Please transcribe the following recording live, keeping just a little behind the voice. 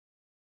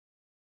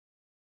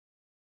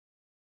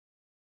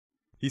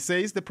He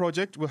says the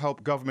project will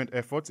help government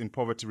efforts in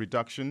poverty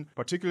reduction,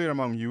 particularly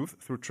among youth,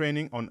 through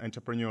training on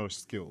entrepreneurial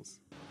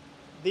skills.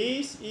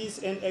 This is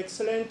an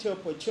excellent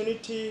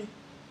opportunity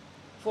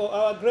for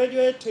our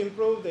graduates to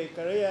improve their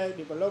career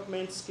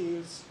development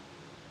skills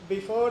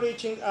before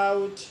reaching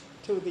out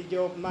to the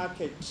job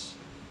market.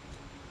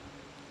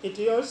 It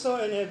is also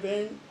a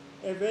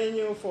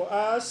venue for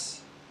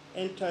us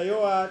and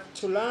TAYOA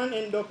to learn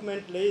and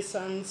document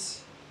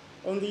lessons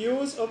on the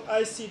use of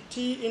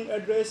ICT in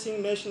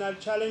addressing national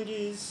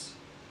challenges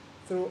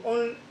through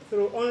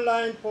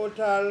online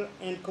portal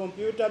and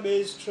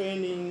computer-based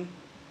training,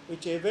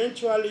 which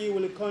eventually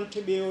will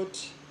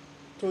contribute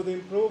to the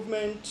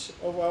improvement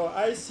of our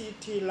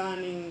ICT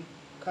learning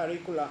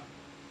curricula.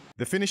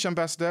 The Finnish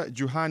ambassador,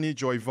 Juhani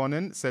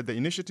Joivonen, said the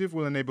initiative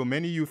will enable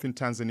many youth in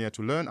Tanzania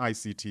to learn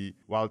ICT,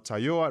 while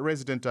TAYOA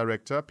resident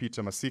director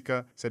Peter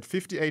Masika said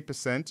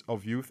 58%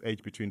 of youth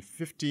aged between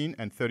 15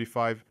 and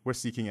 35 were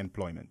seeking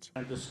employment.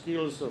 And the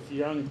skills of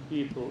young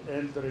people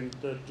entering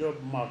the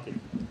job market,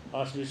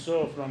 as we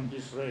saw from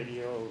this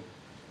radio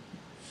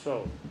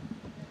show.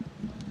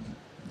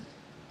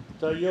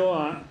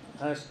 TAYOA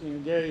has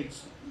engaged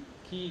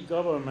key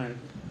government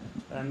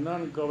and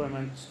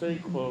non-government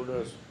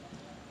stakeholders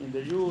in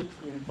the youth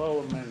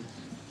empowerment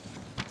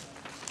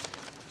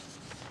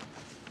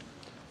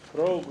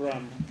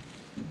program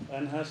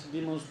and has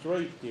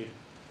demonstrated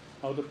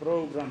how the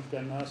program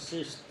can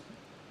assist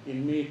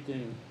in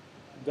meeting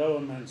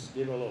government's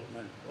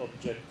development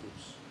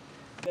objectives.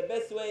 The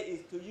best way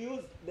is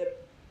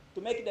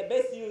to make the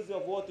best use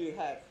of what we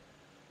have.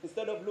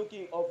 Instead of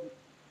looking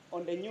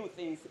on the new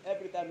things,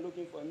 every time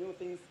looking for new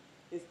things,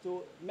 is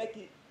to make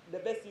it the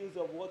best use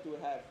of what we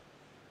have.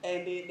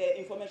 And the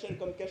information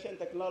communication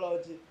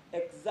technology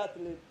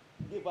exactly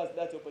give us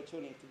that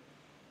opportunity,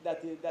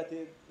 that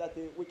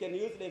we can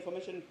use the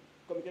information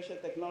communication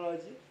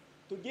technology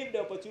to give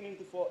the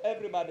opportunity for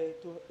everybody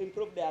to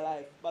improve their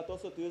life, but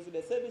also to use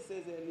the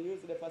services and use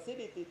the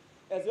facility,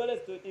 as well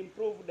as to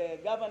improve the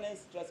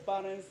governance,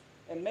 transparency,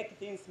 and make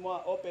things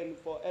more open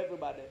for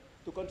everybody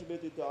to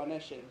contribute to our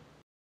nation.